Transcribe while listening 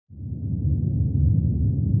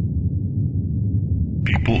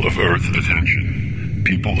People of Earth, attention.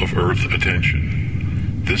 People of Earth,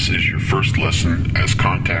 attention. This is your first lesson as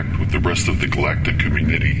contact with the rest of the galactic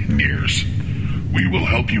community nears. We will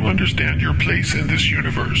help you understand your place in this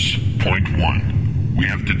universe. Point 1. We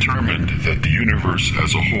have determined that the universe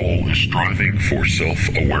as a whole is striving for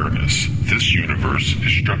self-awareness. This universe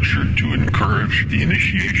is structured to encourage the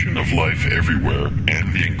initiation of life everywhere,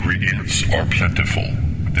 and the ingredients are plentiful.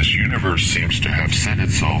 This universe seems to have set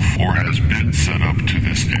itself or has been set up to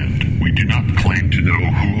this end. We do not claim to know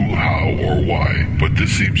who, how, or why, but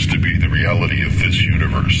this seems to be the reality of this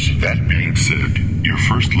universe. That being said, your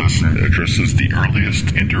first lesson addresses the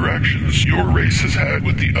earliest interactions your race has had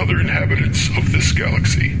with the other inhabitants of this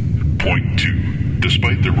galaxy. Point 2.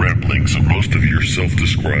 Despite the ramblings of most of your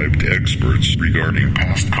self-described experts regarding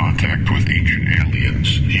past contact with ancient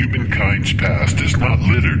aliens, humankind's past is not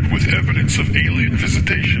littered with evidence of alien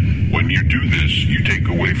visitation. When you do this, you take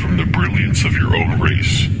away from the brilliance of your own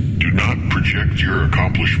race. Do not project your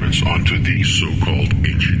accomplishments onto these so-called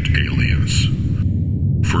ancient aliens.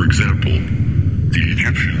 For example, the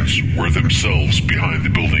Egyptians were themselves behind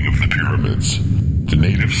the building of the pyramids. The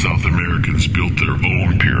native South Americans built their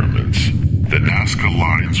own pyramids. The Nazca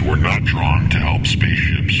lines were not drawn to help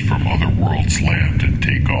spaceships from other worlds land and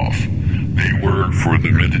take off. They were for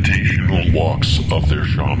the meditational walks of their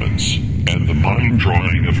shamans. And the mind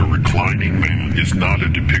drawing of a reclining man is not a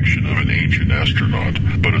depiction of an ancient astronaut,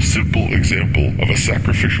 but a simple example of a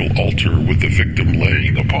sacrificial altar with the victim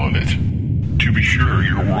laying upon it. To be sure,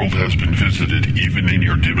 your world has been visited even in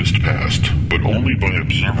your dimmest past, but only by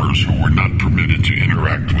observers who were not permitted to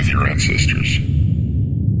interact with your ancestors.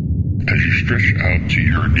 As you stretch out to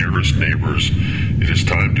your nearest neighbors, it is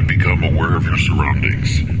time to become aware of your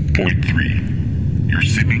surroundings. Point 3. Your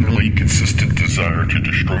seemingly consistent desire to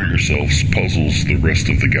destroy yourselves puzzles the rest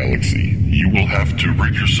of the galaxy. You will have to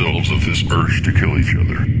rid yourselves of this urge to kill each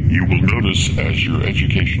other. You will notice as your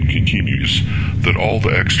education continues that all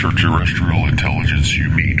the extraterrestrial intelligence you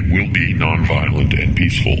meet will be nonviolent and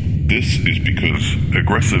peaceful. This is because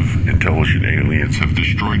aggressive, intelligent aliens have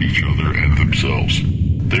destroyed each other and themselves.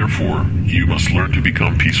 Therefore, you must learn to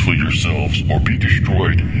become peaceful yourselves or be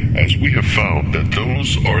destroyed, as we have found that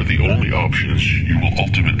those are the only options you will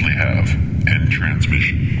ultimately have. End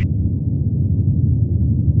transmission.